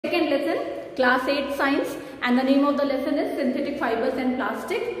Class 8 Science, and the name of the lesson is Synthetic Fibers and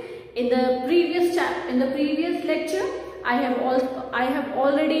Plastic. In the previous lecture, I have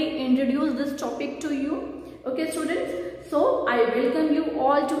already introduced this topic to you. Okay, students. So I welcome you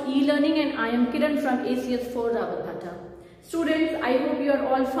all to e-learning, and I am Kiran from AECS for Rawatbhata. Students, I hope you are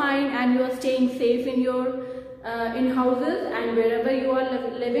all fine and you are staying safe in your in houses and wherever you are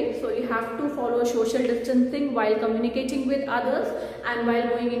living. So you have to follow social distancing while communicating with others, and while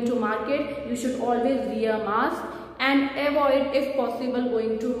going into market you should always wear a mask and avoid, if possible,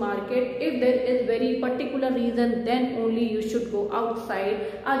 going to market. If there is very particular reason, then only you should go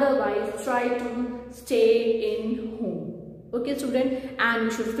outside, otherwise try to stay in home. Okay, student, and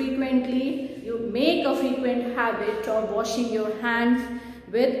you should make a frequent habit of washing your hands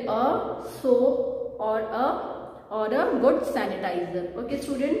with a soap or a good sanitizer. Okay,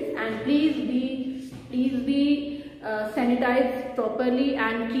 students, and please be sanitized properly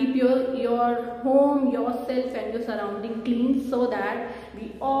and keep your home, yourself and your surrounding clean, so that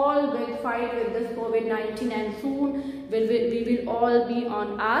we all will fight with this COVID-19, and soon we will all be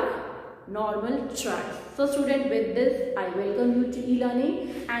on our normal track. So student, with this I welcome you to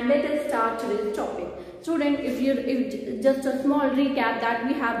e-learning, and let us start today's topic. Student, if just a small recap that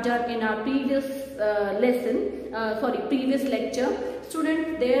we have done in our previous previous lecture.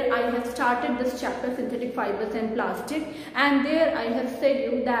 Students, there I have started this chapter, Synthetic Fibers and Plastic, and there I have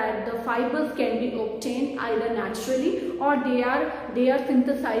said you that the fibers can be obtained either naturally or they are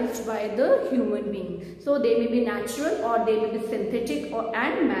synthesized by the human being. So they may be natural or they may be synthetic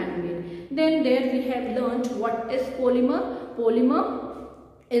and man-made. Then there we have learned what is polymer. Polymer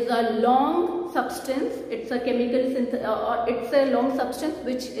is a long substance. It's a it's a long substance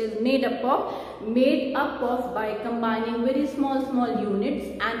which is made up of by combining very small units,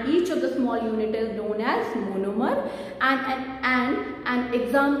 and each of the small unit is known as monomer. And an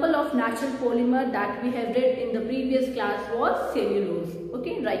example of natural polymer that we have read in the previous class was cellulose.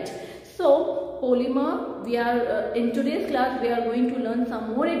 Okay, right. So polymer, we are in today's class we are going to learn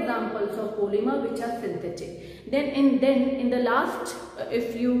some more examples of polymer which are synthetic. Then in the last,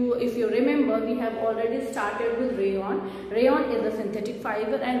 if you remember, we have already started with rayon. Rayon is a synthetic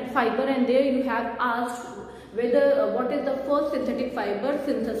fiber, and there you have asked whether what is the first synthetic fiber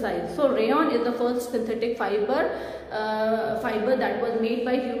synthesized. So rayon is the first synthetic fiber that was made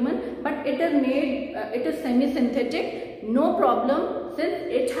by human, but it is semi-synthetic. No problem. Since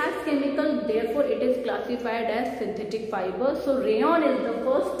it has chemical, therefore it is classified as synthetic fiber. So rayon is the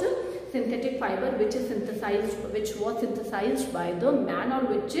first synthetic fiber which was synthesized by the man, or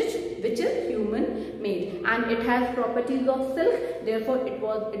which is human made, and it has properties of silk, therefore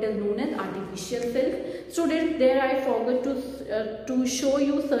it is known as artificial silk. Students, there I forgot to show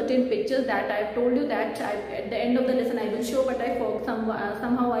you certain pictures that I have told you that at the end of the lesson I will show, but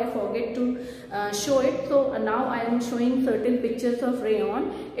somehow I forget to show it. So now I am showing certain pictures of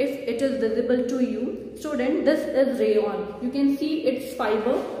rayon. If it is visible to you, student, this is rayon. You can see its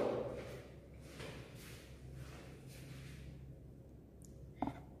fiber.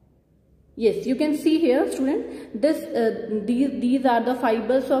 Yes, you can see here, student, these are the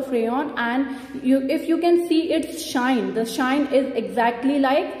fibers of rayon, and if you can see its shine, the shine is exactly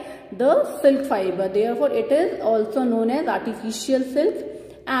like the silk fiber, therefore it is also known as artificial silk.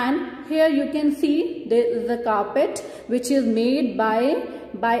 And here you can see there is a carpet which is made by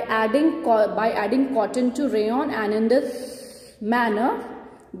adding cotton to rayon, and in this manner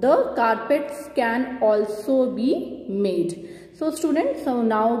the carpets can also be made. So students, so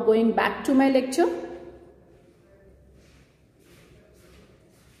now going back to my lecture.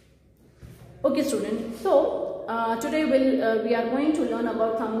 Okay, students, so today we are going to learn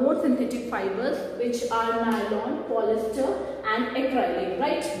about some more synthetic fibers, which are nylon, polyester and acrylic,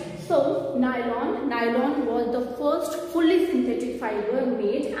 right? So nylon was the first fully synthetic fiber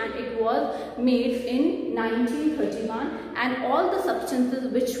made, and it was made in 1931, and all the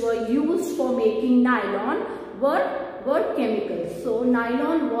substances which were used for making nylon were chemicals. So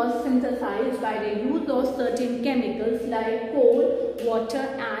nylon was synthesized by the use of certain chemicals like coal, water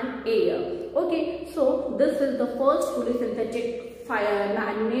and air. Okay, so this is the first fully synthetic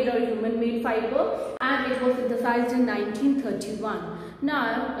man-made or human-made fiber, and it was synthesized in 1931.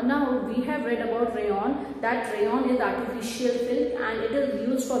 Now we have read about rayon, that rayon is artificial silk and it is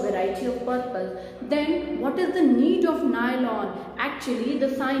used for variety of purpose. Then what is the need of nylon? Actually, the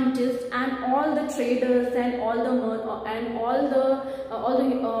scientists and all the traders and all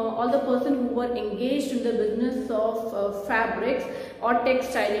the person who were engaged in the business of fabrics or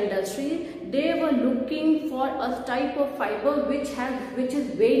textile industry, they were looking for a type of fiber which is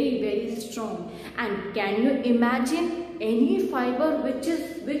very, very strong. And can you imagine any fiber which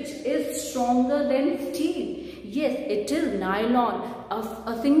is stronger than steel? Yes, it is nylon.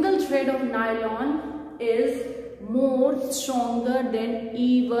 A single thread of nylon is more stronger than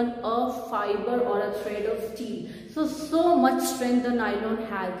even a fiber or a thread of steel. So much strength the nylon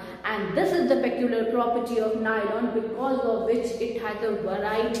has, and this is the peculiar property of nylon, because of which it has a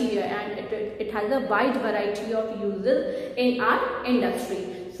variety and it has a wide variety of uses in our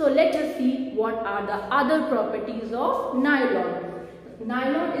industry. So let us see what are the other properties of nylon.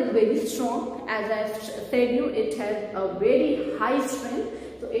 Nylon is very strong. As I said you, it has a very high strength.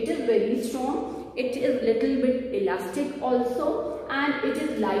 So it is very strong. It is little bit elastic also, and it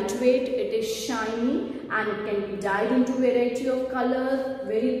is lightweight, it is shiny, and it can be dyed into variety of colors.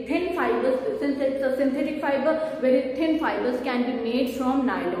 Very thin fibers, since it's a synthetic fiber, very thin fibers can be made from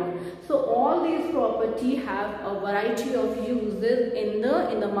nylon. So all these properties have a variety of uses in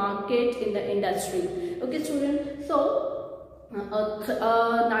the market, in the industry. Okay students, so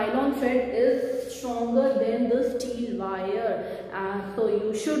a nylon thread is stronger than the steel wire. So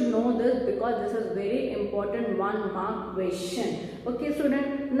you should know this, because this is very important 1 mark question. Okay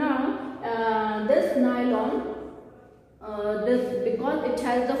student, now this nylon, because it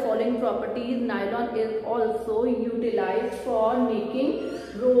has the following properties, nylon is also utilized for making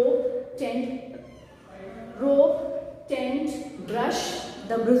rope, tent, brush,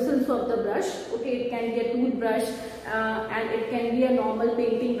 the bristles of the brush. Okay, it can be a toothbrush and it can be a normal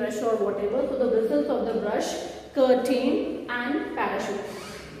painting brush or whatever. So the bristles of the brush, curtain, and parachutes.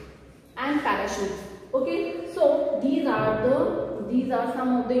 Okay, so these are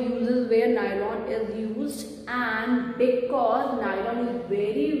some of the uses where nylon is used, and because nylon is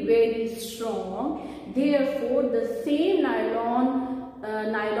very, very strong, therefore the same nylon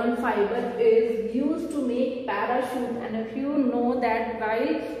fiber is used to make parachute. And if you know that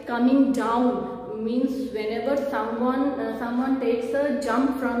while coming down, means whenever someone takes a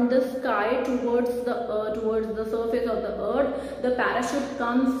jump from the sky towards the surface of the earth, the parachute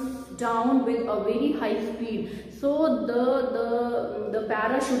comes down with a very high speed. So the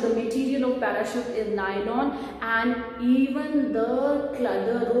parachute, the material of parachute is nylon, and even the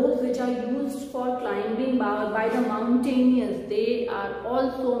ropes which are used for climbing by the mountaineers, they are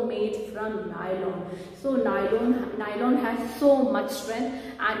also made from nylon. So nylon has so much strength,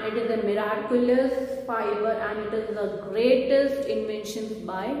 and it is a miraculous fiber, and it is the greatest inventions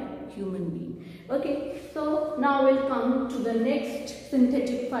by human being. Okay, so now we'll come to the next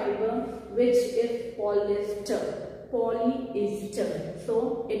synthetic fiber, which is polyester.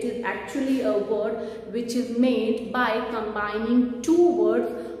 So it is actually a word which is made by combining two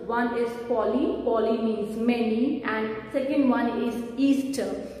words. One is poly means many, and second one is ester.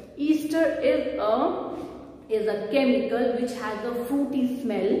 Ester is a chemical which has a fruity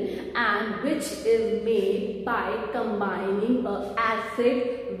smell, and which is made by combining an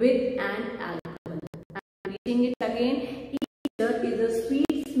acid with an alcohol. Reading it again, ester is a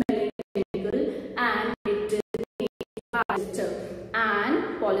sweet smelling chemical, and it is made by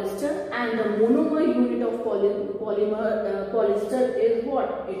polyester, and the monomer unit of polyester is what?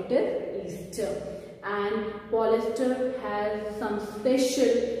 It is ester. And polyester has some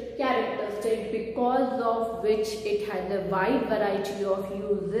special characteristic, because of which it has a wide variety of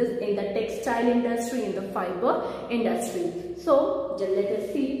uses in the textile industry, in the fiber industry. So let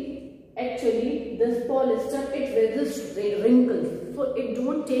us see. Actually, this polyester, it resists wrinkles, so it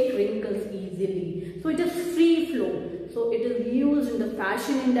don't take wrinkles easily. So it is free flow. So it is used in the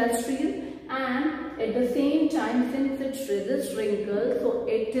fashion industries, and at the same time, since it resists wrinkles, so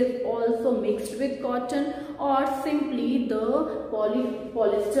it is also mixed with cotton, or simply the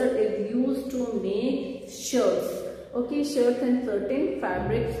polyester is used to make shirts. Okay, shirts and certain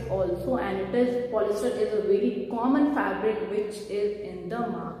fabrics also, and polyester is a very common fabric which is in the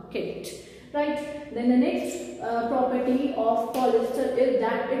market. Right, then the next property of polyester is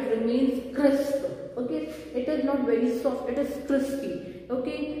that it remains crisp. Okay, it is not very soft, it is crispy.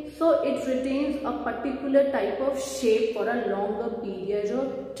 Okay, so it retains a particular type of shape for a longer period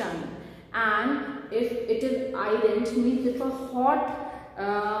of time, and if it is ironed, means if a hot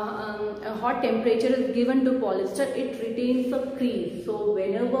temperature is given to polyester, it retains a crease. So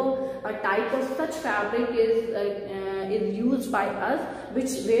whenever a type of such fabric is used by us,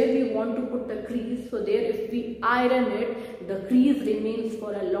 where we want to put the crease, so there if we iron it, the crease remains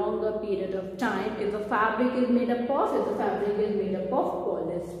for a longer period of time if the fabric is made up of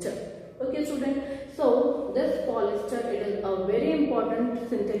polyester. Okay student, so this polyester, it is a very important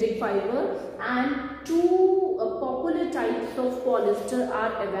synthetic fiber, and two popular types of polyester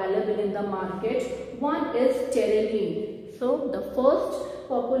are available in the market. One is terylene. So the first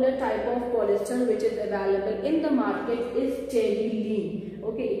popular type of polyester which is available in the market is terylene.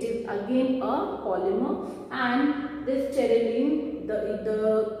 Okay, it is again a polymer, and this terylene,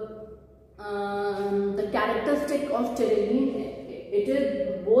 the characteristic of terylene, it is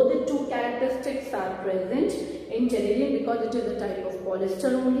both the two characteristics are present in terylene because it is a type of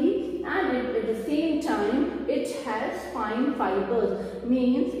polyester only, and at the same time it has fine fibers,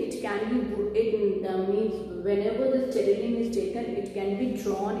 means it can be means whenever the terylene is taken, it can be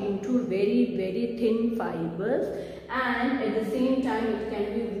drawn into very thin fibers, and at the same time it can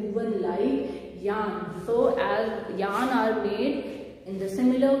be woven like yarn. So as yarn are made in the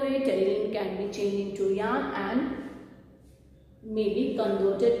similar way, terylene can be changed into yarn and may be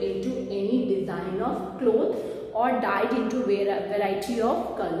converted into any design of cloth or dyed into variety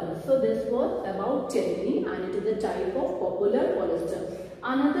of colors. So this was about terylene, and it is a type of popular polyester.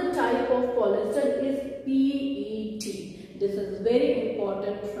 Another type of polyester is PET. This is very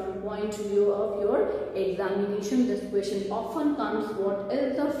important from point of view of your examination. This question often comes: what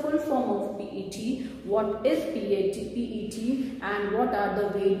is the full form of PET? What is PET and what are the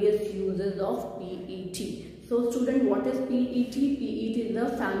various uses of PET? So student, what is PET? PET is a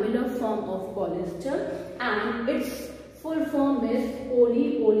familiar form of polyester, and its full form is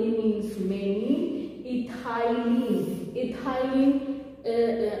poly means many, ethylene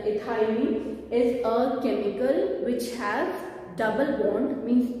is a chemical which has double bond,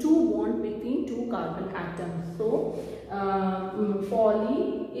 means two bond between two carbon atoms. So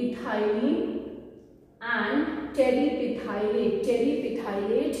polyethylene and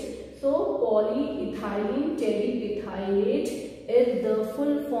terephthalate. So polyethylene terephthalate is the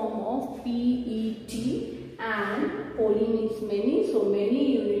full form of PET, and poly means many, so many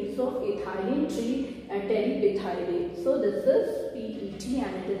units of ethylene terephthalate. So this is PET,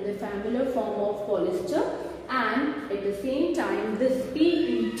 and it is the familiar form of polyester, and at the same time this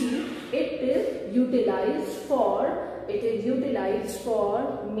PET it is utilized for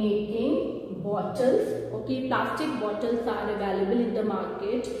making bottles. Okay, plastic bottles are available in the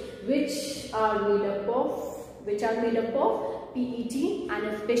market which are made up of PET, and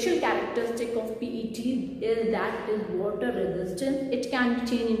a special characteristic of PET is that it is water resistant. It can be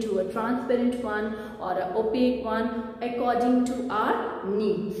changed into a transparent one or an opaque one according to our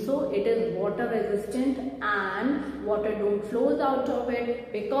needs. So it is water resistant and water don't flows out of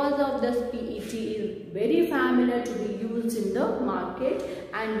it. Because of this, PET is very familiar to be used in the market,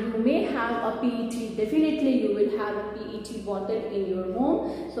 and you may have a PET, definitely you will have a PET bottle in your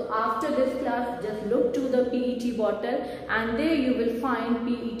home. So after this class, just look to the PET bottle, and there you will find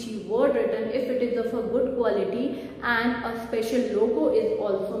PET word written if it is of a good quality, and a special logo is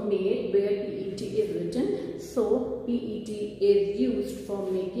also made where PET is written. So PET is used for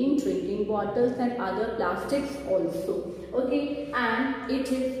making drinking bottles and other plastics also. Okay, and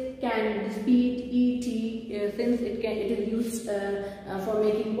it is since it is used for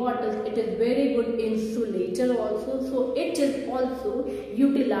making bottles, it is very good insulator also. So it is also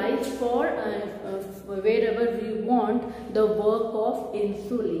utilized for wherever we want the work of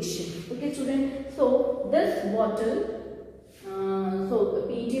insulation. Okay students, so this bottle, so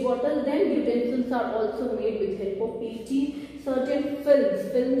PET bottle, then utensils are also made with help of PET. Certain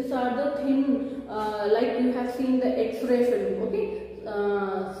films are the thin, like you have seen the X-ray film. Okay,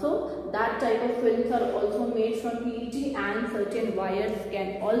 so that type of films are also made from PET, and certain wires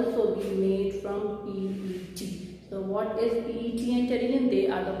can also be made from PET. So what is PET and terylene? They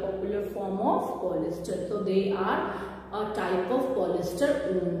are the popular form of polyester. So they are a type of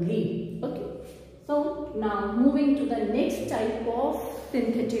polyester only. Okay. So now moving to the next type of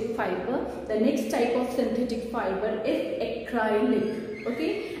synthetic fiber. The next type of synthetic fiber is acrylic.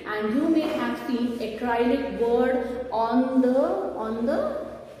 Okay, and you may have seen acrylic word on the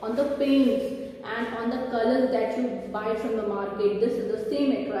paints and on the colors that you buy from the market. This is the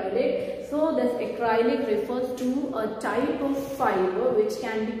same acrylic. So this acrylic refers to a type of fiber which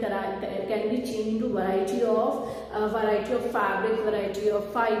can be changed into variety of fabrics, variety of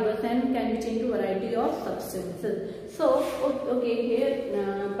fibers, and can be changed to variety of substances. So okay, here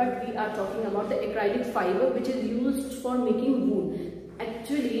but we are talking about the acrylic fiber which is used for making wool.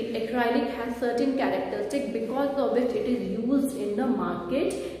 Actually, acrylic has certain characteristics because of which it is used in the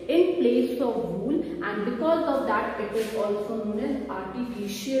market in place of wool, and because of that it is also known as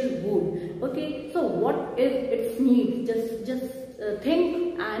artificial wool. Okay, so what is its need? Just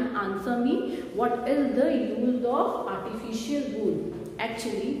think and answer me. What is the use of artificial wool?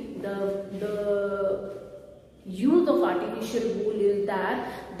 Actually, the use of artificial wool is that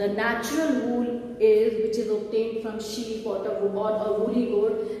the natural wool which is obtained from sheep or a woolly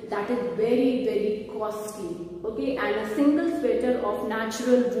goat, that is very costly. Okay, and a single sweater of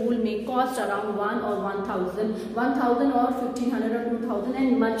natural wool may cost around 1 or 1000 or 1500 or 2000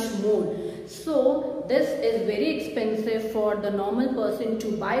 and much more. So this is very expensive for the normal person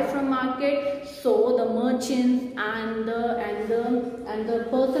to buy from market. So the merchants and the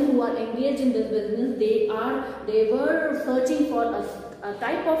person who are engaged in this business, they were searching for a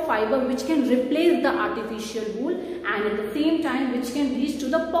type of fiber which can replace the artificial wool and at the same time which can reach to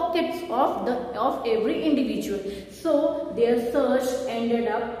the pockets of every individual. So their search ended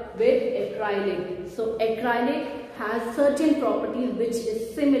up with acrylic. So acrylic has certain properties which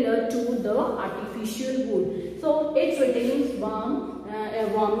is similar to the artificial wool. So it retains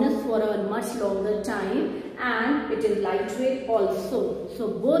warmness for a much longer time, and it is lightweight also. So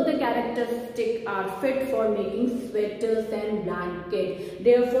both the characteristics are fit for making sweaters and blankets.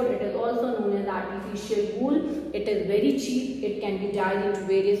 Therefore, it is also known as artificial wool. It is very cheap. It can be dyed into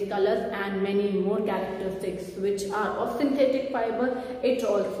various colors and many more characteristics which are of synthetic fiber. It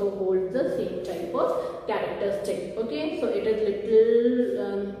also holds the same type of characteristic. Okay, so it is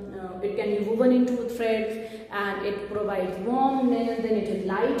little. It can be woven into threads and it provides warmness, then it is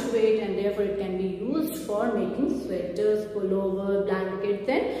lightweight and therefore it can be used for making sweaters, pullover, blankets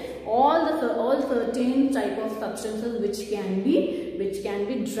and all certain type of substances which can be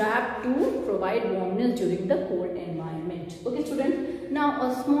draped to provide warmness during the cold environment. Okay students, now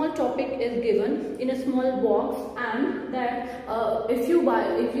a small topic is given in a small box, and that if you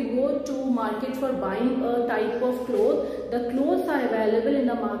go to market for buying a type of cloth, the clothes are available in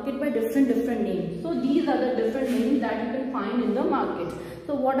the market by different names. So these are the different names that you can find in the market.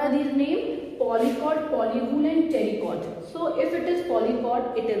 So what are these names? Polycot, polywool and terrycot. So if it is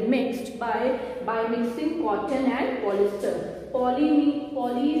polycot, it is mixed by mixing cotton and polyester.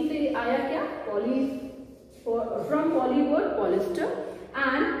 Poly से आया क्या? From poly word polyester,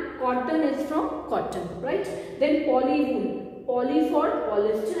 and cotton is from cotton, right? Then polywool, poly for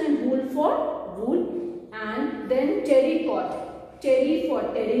polyester and wool for wool, and then terrycot. Terry for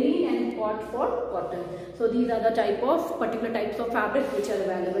terylene and cot for cotton. So these are the particular types of fabric which are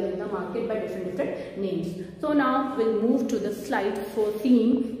available in the market by different names. So now we'll move to the slides for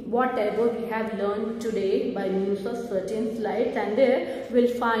seeing whatever we have learned today by means of certain slides, and there we'll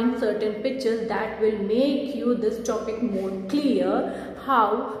find certain pictures that will make you this topic more clear,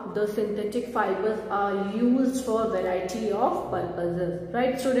 how the synthetic fibers are used for variety of purposes,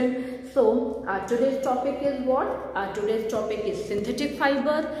 right students? So today's topic is what? Today's topic is synthetic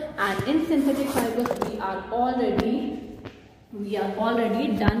fiber, and in synthetic fibers we are already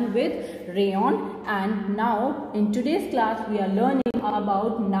done with rayon, and now in today's class we are learning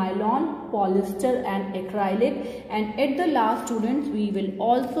about nylon, polyester and acrylic, and at the last students we will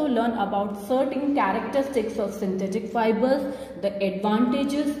also learn about certain characteristics of synthetic fibers, the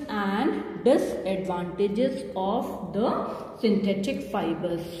advantages and disadvantages of the synthetic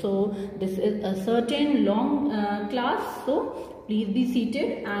fibers. So this is a certain long class, so please be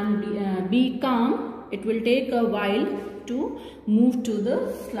seated and be calm. It will take a while to move to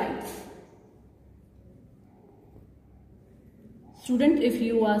the slides. Student, if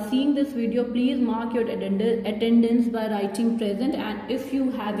you are seeing this video, please mark your attendance by writing present, and if you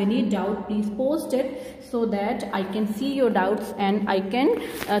have any doubt, please post it so that I can see your doubts and I can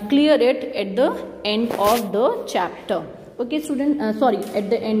clear it at the end of the chapter. Okay student, at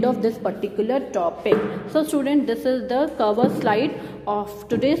the end of this particular topic. So student, this is the cover slide of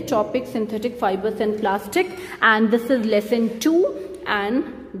today's topic, synthetic fibers and plastic, and this is lesson 2,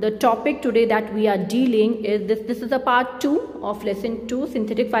 and the topic today that we are dealing is this is a part 2 of lesson 2,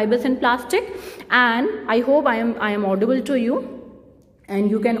 synthetic fibers and plastic, and I hope I am audible to you. And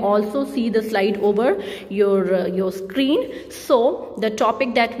you can also see the slide over your screen. So the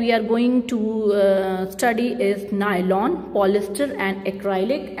topic that we are going to study is nylon, polyester and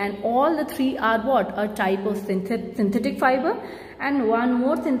acrylic, and all the three are what? A type of synthetic fiber, and one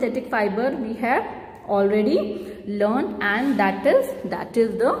more synthetic fiber we have already learned, and that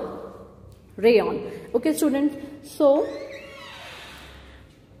is the rayon. Okay students, so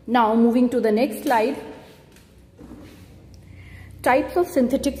now moving to the next slide. Types of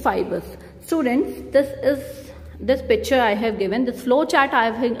synthetic fibers. Students, this picture I have given, this flow chart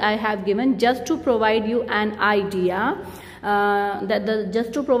I have given just to provide you an idea,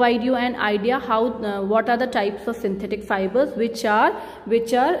 just to provide you an idea how what are the types of synthetic fibers which are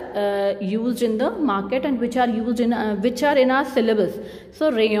used in the market and which are in our syllabus.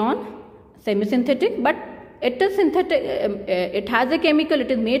 So rayon, semi-synthetic, but it is synthetic, it has a chemical, it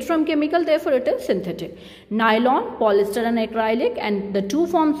is made from chemical, therefore it is synthetic. Nylon, polyester and acrylic, and the two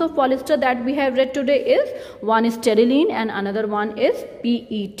forms of polyester that we have read today is, one is terylene and another one is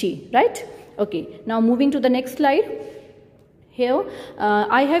PET, right? Okay, now moving to the next slide. Here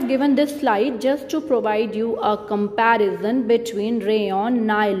I have given this slide just to provide you a comparison between rayon,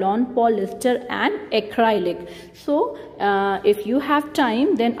 nylon, polyester and acrylic. So if you have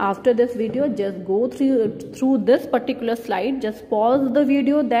time, then after this video just go through this particular slide. Just pause the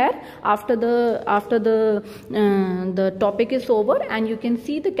video there after the topic is over, and you can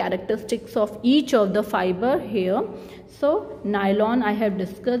see the characteristics of each of the fiber here. So nylon I have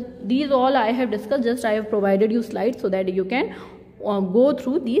discussed, these all I have discussed, just I have provided you slides so that you can go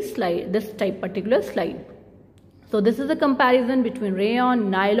through these slide, this particular slide. So this is a comparison between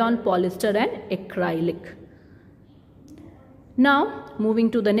rayon, nylon, polyester and acrylic. Now moving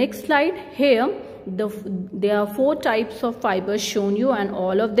to the next slide. Here there are 4 types of fibers shown you, and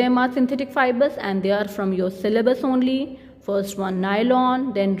all of them are synthetic fibers, and they are from your syllabus only. First one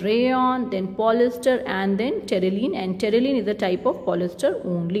nylon, then rayon, then polyester and then terylene, and terylene is a type of polyester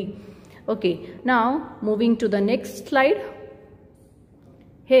only. Okay, now moving to the next slide.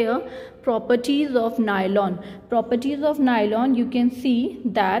 Here properties of nylon. Properties of nylon, you can see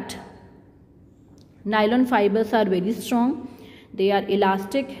that nylon fibers are very strong. They are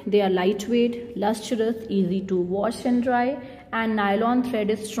elastic, they are lightweight, lustrous, easy to wash and dry, and nylon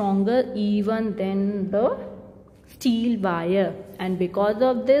thread is stronger even than the steel wire, and because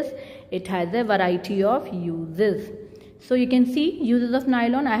of this it has a variety of uses. So you can see uses of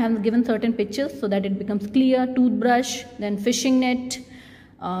nylon. I have given certain pictures so that it becomes clear. Toothbrush, then fishing net,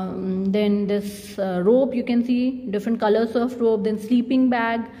 then this rope, you can see different colors of rope, then sleeping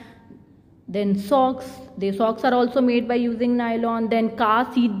bag, then socks. The socks are also made by using nylon, then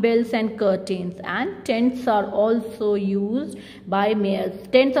car seat belts and curtains, and tents are also used by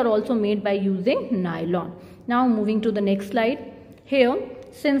tents are also made by using nylon. Now moving to the next slide. Here,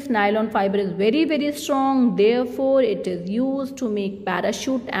 since nylon fiber is very strong, therefore it is used to make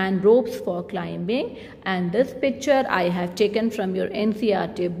parachute and ropes for climbing, and this picture I have taken from your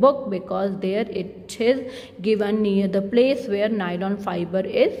NCERT book because there it is given near the place where nylon fiber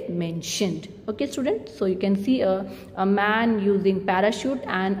is mentioned. Okay students, so you can see a man using parachute,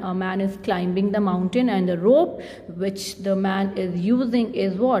 and a man is climbing the mountain, and the rope which the man is using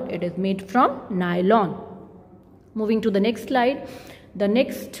is what? It is made from nylon. Moving to the next slide. The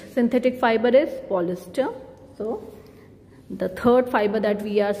next synthetic fiber is polyester. So the third fiber that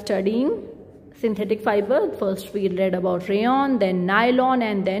we are studying, synthetic fiber. First we read about rayon, then nylon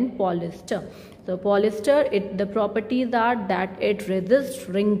and then polyester. So polyester, the properties are that it resists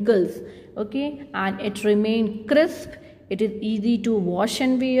wrinkles, okay, and it remains crisp. It is easy to wash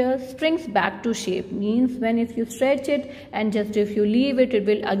and wear, springs back to shape, means when if you stretch it and just if you leave it, it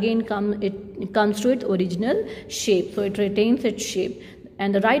will again it comes to its original shape. So it retains its shape.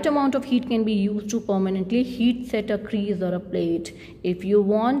 And the right amount of heat can be used to permanently heat set a crease or a plate. If you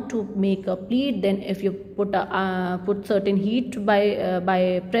want to make a pleat, then if you put certain heat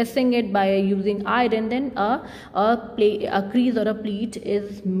by pressing it by using iron, then a crease or a pleat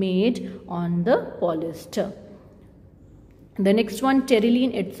is made on the polyester. The next one,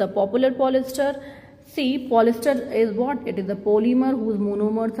 terylene, it's a popular polyester. See, polyester is what? It is a polymer whose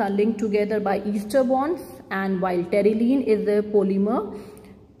monomers are linked together by ester bonds, and while terylene is a polymer,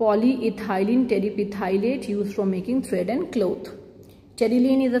 polyethylene terephthalate used for making thread and cloth.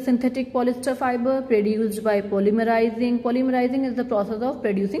 Terylene is a synthetic polyester fiber produced by polymerizing. Polymerizing is the process of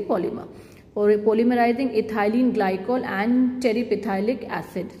producing polymer. Polymerizing ethylene glycol and terephthalic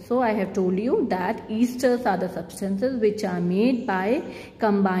acid. So I have told you that esters are the substances which are made by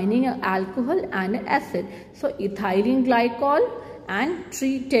combining an alcohol and an acid. So ethylene glycol and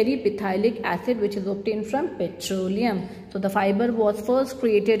terephthalic acid, which is obtained from petroleum. So the fiber was first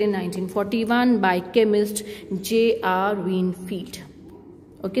created in 1941 by chemist J.R. Winfield.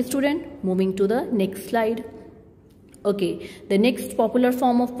 Okay student, moving to the next slide. Okay, the next popular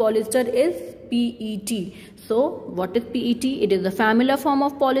form of polyester is PET. So what is PET? It is a familiar form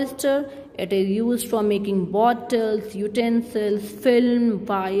of polyester. It is used for making bottles, utensils, film,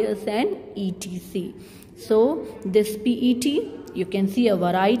 wires and etc. So this PET, you can see a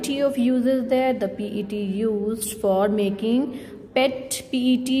variety of uses there. The PET used for making PET,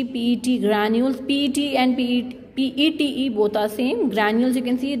 PET granules, PET and PETE both are same. Granules, you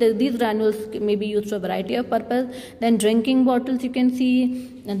can see these granules may be used for a variety of purpose. Then drinking bottles, you can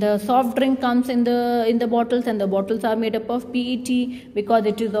see the soft drink comes in the bottles, and the bottles are made up of PET because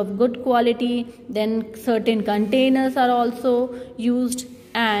it is of good quality. Then certain containers are also used.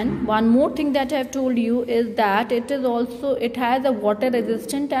 And one more thing that I have told you is that it has a water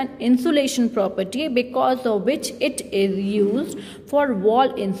resistant and insulation property, because of which it is used for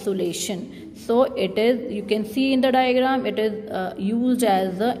wall insulation. So it is, you can see in the diagram, it is used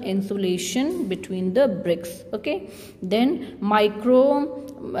as the insulation between the bricks. Okay. Then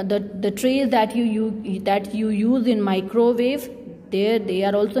the trays that you use in microwave, they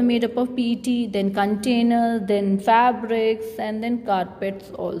are also made up of PET. Then containers, then fabrics, and then carpets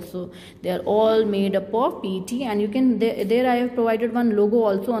also, they are all made up of PET. And you can, there I have provided one logo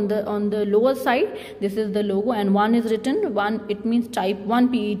also on the lower side. This is the logo, and one is written, it means type 1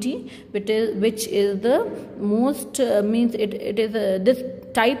 PET, which is the most this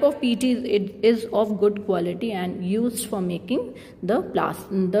type of PET is of good quality and used for making the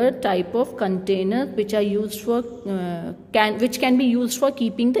type of containers which are used for which can be used for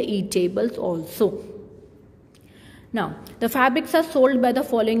keeping the eatables also. Now, the fabrics are sold by the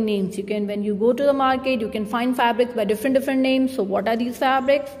following names. When you go to the market, you can find fabrics by different names. So what are these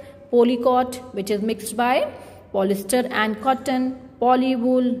fabrics? Polycot, which is mixed by polyester and cotton.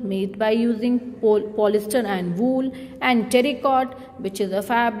 Polywool, made by using polyester and wool. And terracotta, which is a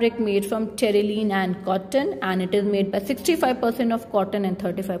fabric made from terylene and cotton, and it is made by 65% of cotton and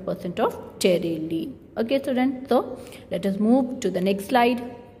 35% of terylene. Okay, students, so let us move to the next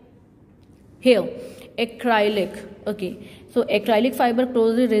slide. Here, acrylic. Okay, so acrylic fiber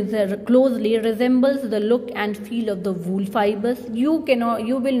closely resembles the look and feel of the wool fibers. You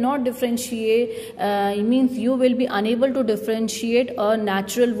will not differentiate, means you will be unable to differentiate a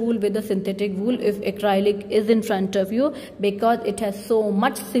natural wool with a synthetic wool if acrylic is in front of you, because it has so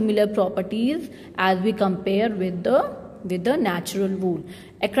much similar properties as we compare with the natural wool.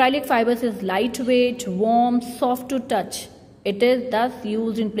 Acrylic fibers is lightweight, warm, soft to touch. It is thus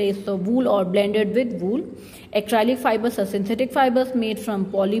used in place of wool or blended with wool. Acrylic fibers are synthetic fibers made from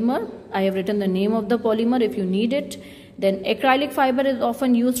polymer. I have written the name of the polymer if you need it. Then acrylic fiber is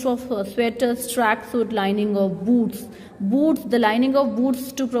often used for sweaters, tracksuit, lining of boots. The lining of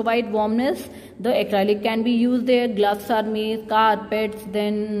boots to provide warmness. The acrylic can be used there. Gloves are made, carpets,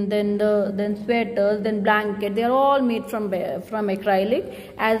 then sweaters, then blanket. They are all made from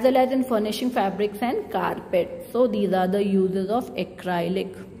acrylic, as well as in furnishing fabrics and carpets. So these are the uses of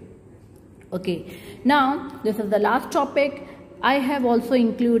acrylic. Okay. Now this is the last topic. I have also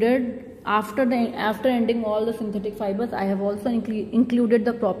included, after ending all the synthetic fibers, I have also included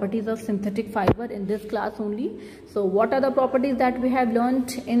the properties of synthetic fiber in this class only. So what are the properties that we have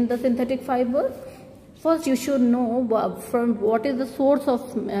learnt in the synthetic fibers? First, you should know from what is the source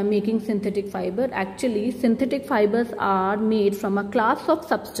of making synthetic fiber. Actually, synthetic fibers are made from a class of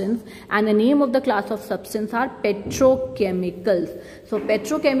substance, and the name of the class of substance are petrochemicals. So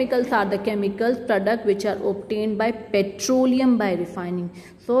petrochemicals are the chemicals product which are obtained by petroleum by refining.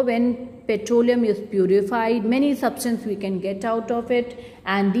 So when petroleum is purified, many substances we can get out of it,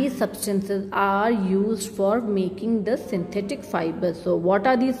 and these substances are used for making the synthetic fibers. So what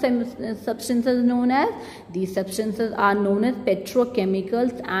are these substances known as? These substances are known as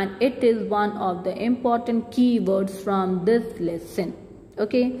petrochemicals, and it is one of the important keywords from this lesson.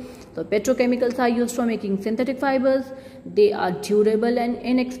 Okay, so petrochemicals are used for making synthetic fibers. They are durable and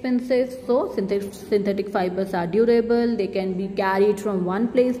inexpensive. So synthetic fibers are durable. They can be carried from one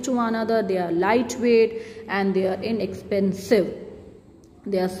place to another. They are lightweight and they are inexpensive.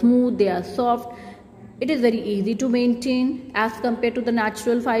 They are smooth, they are soft. It is very easy to maintain as compared to the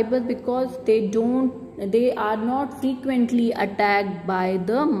natural fibers, because they are not frequently attacked by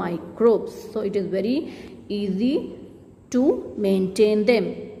the microbes. So it is very easy to maintain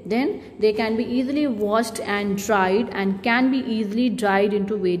them. Then they can be easily washed and dried, and can be easily dried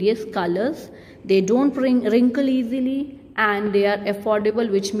into various colors. They don't wrinkle easily, and they are affordable,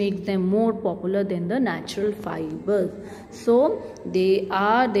 which makes them more popular than the natural fibers. So they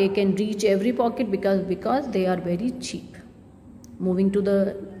can reach every pocket because they are very cheap. Moving to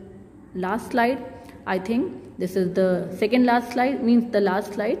the last slide. I think this is the second last slide, means the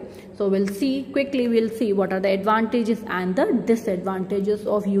last slide. So we'll see what are the advantages and the disadvantages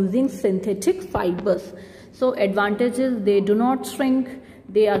of using synthetic fibers. So advantages: they do not shrink,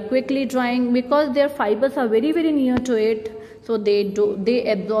 they are quickly drying because their fibers are very near to it. So they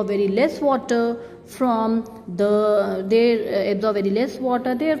absorb very less water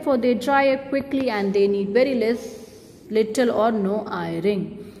therefore they dry quickly, and they need little or no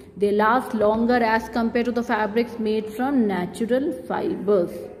ironing. They last longer as compared to the fabrics made from natural fibers.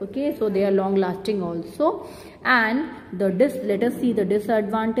 Okay, so they are long lasting also. And let us see the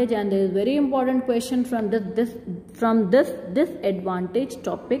disadvantage, and there is very important question from this disadvantage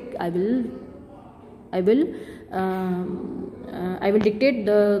topic I will I will dictate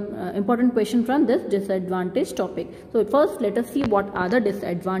the important question from this disadvantage topic. So first let us see what are the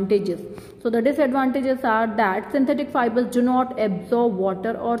disadvantages. So the disadvantages are that synthetic fibers do not absorb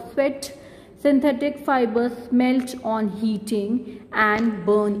water or sweat. Synthetic fibers melt on heating and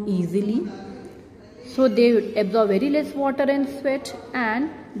burn easily. So they absorb very less water and sweat, and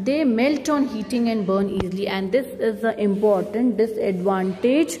they melt on heating and burn easily. And this is the important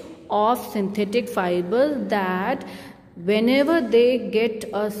disadvantage of synthetic fibers, that whenever they get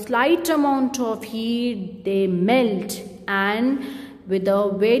a slight amount of heat, they melt, and with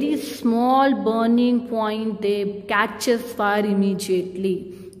a very small burning point, they catches fire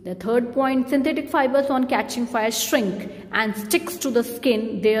immediately. The third point, synthetic fibers on catching fire shrink and sticks to the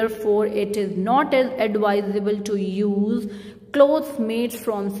skin. Therefore, it is not as advisable to use clothes made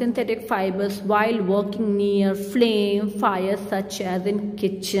from synthetic fibers while working near flame fire, such as in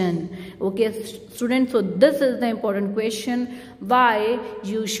kitchen. Okay, students, so this is the important question, why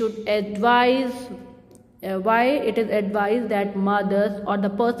you should advise why it is advised that mothers or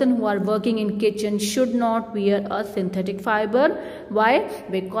the person who are working in kitchen should not wear a synthetic fiber. Why?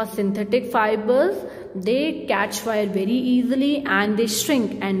 Because synthetic fibers, they catch fire very easily and they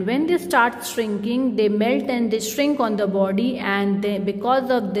shrink, and when they start shrinking, they melt and they shrink on the body, and because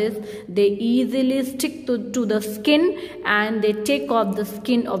of this they easily stick to the skin, and they take off the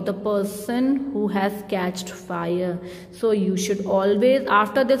skin of the person who has catched fire. So you should always,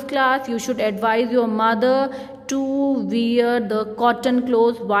 after this class, you should advise your mother to wear the cotton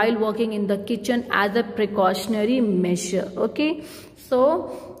clothes while working in the kitchen as a precautionary measure. Okay, so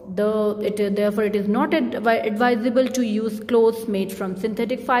therefore it is not advisable to use clothes made from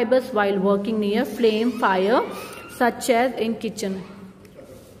synthetic fibers while working near flame fire, such as in kitchen.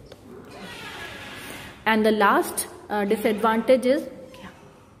 And the last disadvantage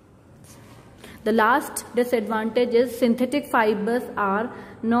is synthetic fibers are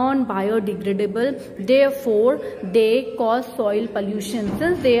non-biodegradable, therefore they cause soil pollution.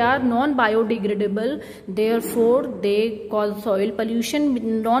 Since they are non-biodegradable, therefore they cause soil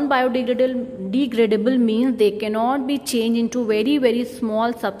pollution. Non-biodegradable means they cannot be changed into very, very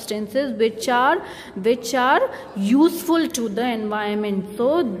small substances which are useful to the environment.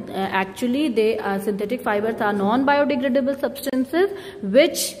 So actually synthetic fibers are non-biodegradable substances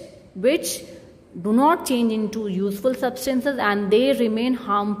which do not change into useful substances, and they remain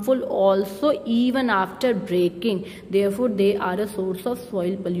harmful also even after breaking. Therefore they are a source of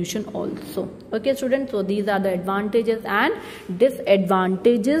soil pollution also. Okay students, so these are the advantages and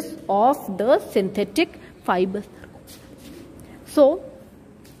disadvantages of the synthetic fibers. So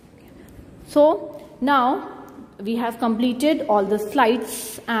now we have completed all the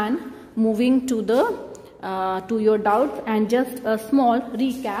slides and moving to your doubts, and just a small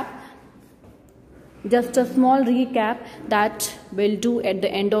recap that we'll do at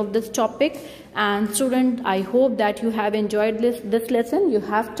the end of this topic. And student, I hope that you have enjoyed this lesson. You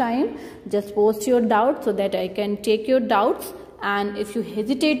have time, just post your doubts so that I can take your doubts, and if you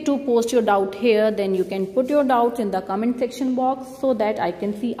hesitate to post your doubt here, then you can put your doubts in the comment section box so that I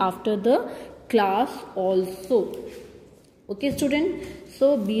can see after the class also. Okay student,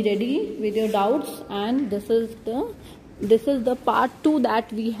 so be ready with your doubts, and this is the part 2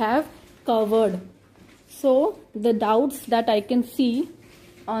 that we have covered. So the doubts that I can see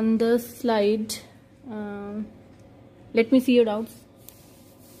on the slide, let me see your doubts.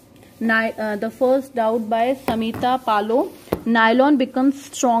 The first doubt by Samita Palo: nylon becomes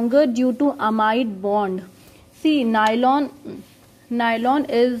stronger due to amide bond. See, nylon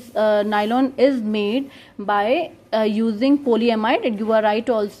is made by using polyamide. You are right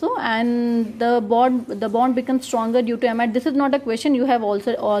also, and the bond becomes stronger due to amide. This is not a question, you have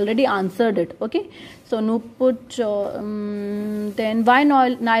also already answered it. Okay, so no put then why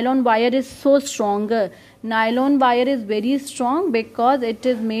nylon wire is so stronger? Nylon wire is very strong because it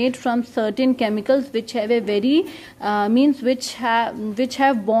is made from certain chemicals which have a very which have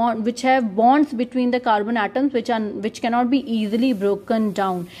bonds between the carbon atoms which cannot be easily broken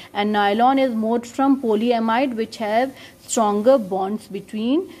down, and nylon is made from polyamide which have stronger bonds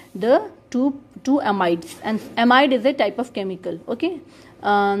between the two amides, and amide is a type of chemical. Okay,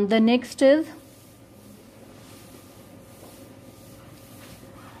 the next is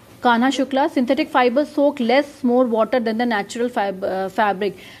Kanha Shukla: synthetic fibers soak more water than the natural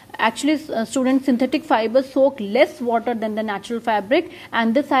fabric. Actually, students, synthetic fibers soak less water than the natural fabric,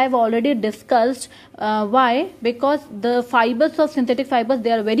 and this I have already discussed. Why? Because the fibers of synthetic fibers,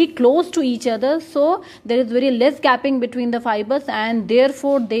 they are very close to each other, so there is very less gapping between the fibers, and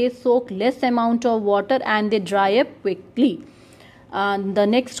therefore they soak less amount of water and they dry up quickly. The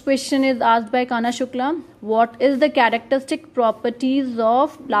next question is asked by Kana Shukla. What is the characteristic properties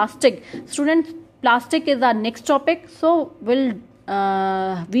of plastic? Students, plastic is our next topic. So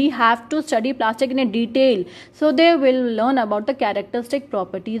we have to study plastic in a detail. So they will learn about the characteristic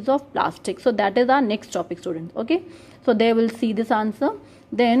properties of plastic. So that is our next topic, students. Okay. So they will see this answer.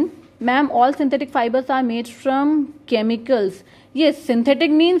 Then, ma'am, all synthetic fibers are made from chemicals. Yes,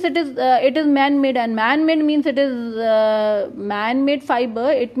 synthetic means it is man-made, and man-made means it is man-made fiber.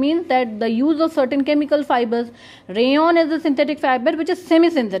 It means that the use of certain chemical fibers. Rayon is a synthetic fiber which is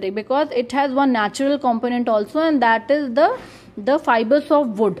semi-synthetic because it has one natural component also, and that is the fibers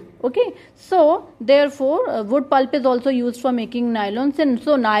of wood. Okay, so therefore wood pulp is also used for making nylon.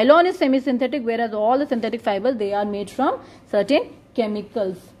 So nylon is semi-synthetic, whereas all the synthetic fibers, they are made from certain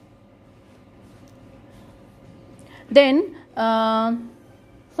chemicals. Then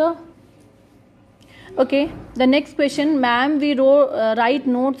okay, the next question, ma'am, we write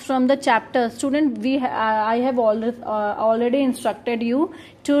notes from the chapter. Student, I have already instructed you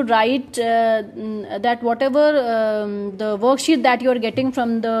to write that whatever the worksheet that you are getting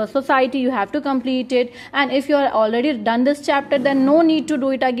from the society, you have to complete it. And if you are already done this chapter, then no need to do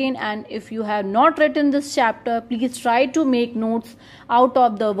it again. And if you have not written this chapter, please try to make notes out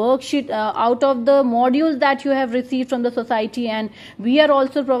of the worksheet, out of the modules that you have received from the society. And we are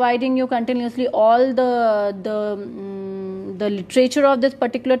also providing you continuously all the literature of this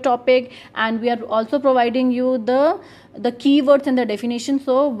particular topic, and we are also providing you the keywords and the definition.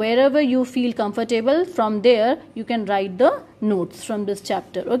 So wherever you feel comfortable, from there you can write the notes from this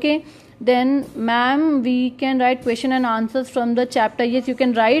chapter. Okay. Then, ma'am, we can write question and answers from the chapter. Yes, you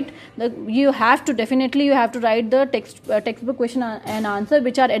can write. You have to write the textbook question and answer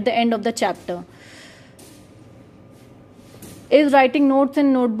which are at the end of the chapter. Is writing notes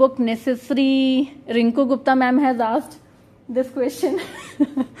in notebook necessary? Rinku Gupta ma'am has asked this question.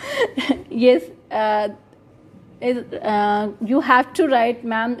 Yes, you have to write,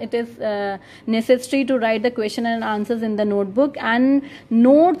 ma'am. It is necessary to write the question and answers in the notebook, and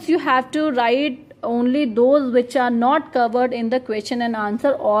notes you have to write only those which are not covered in the question and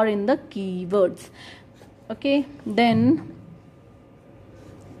answer or in the keywords. Okay. Then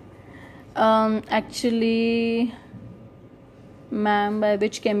actually, ma'am, by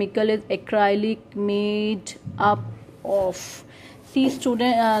which chemical is acrylic made up of? See,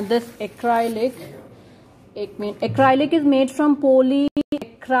 student, this acrylic is made from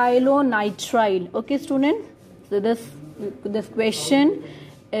polyacrylonitrile. Okay, student. So this question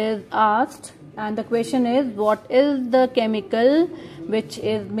is asked, and the question is, what is the chemical which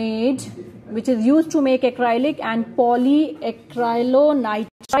is used to make acrylic? And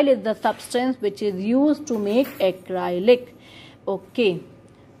polyacrylonitrile is the substance which is used to make acrylic. Okay.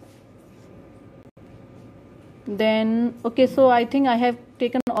 Then, okay, so I think I have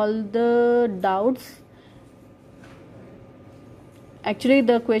taken all the doubts. Actually,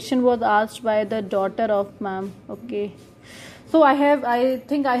 the question was asked by the daughter of ma'am. Okay. So I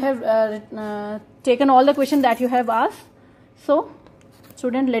think I have taken all the questions that you have asked. So,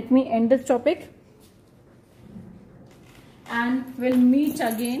 student, let me end this topic, and we'll meet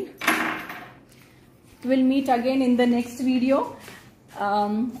again. We'll meet again in the next video,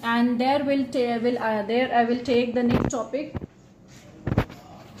 and there I will take the next topic.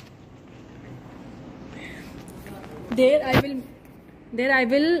 There I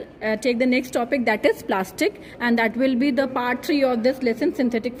will take the next topic, that is plastic, and that will be the part 3 of this lesson,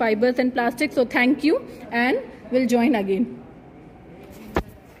 synthetic fibers and plastic. So thank you, and we'll join again.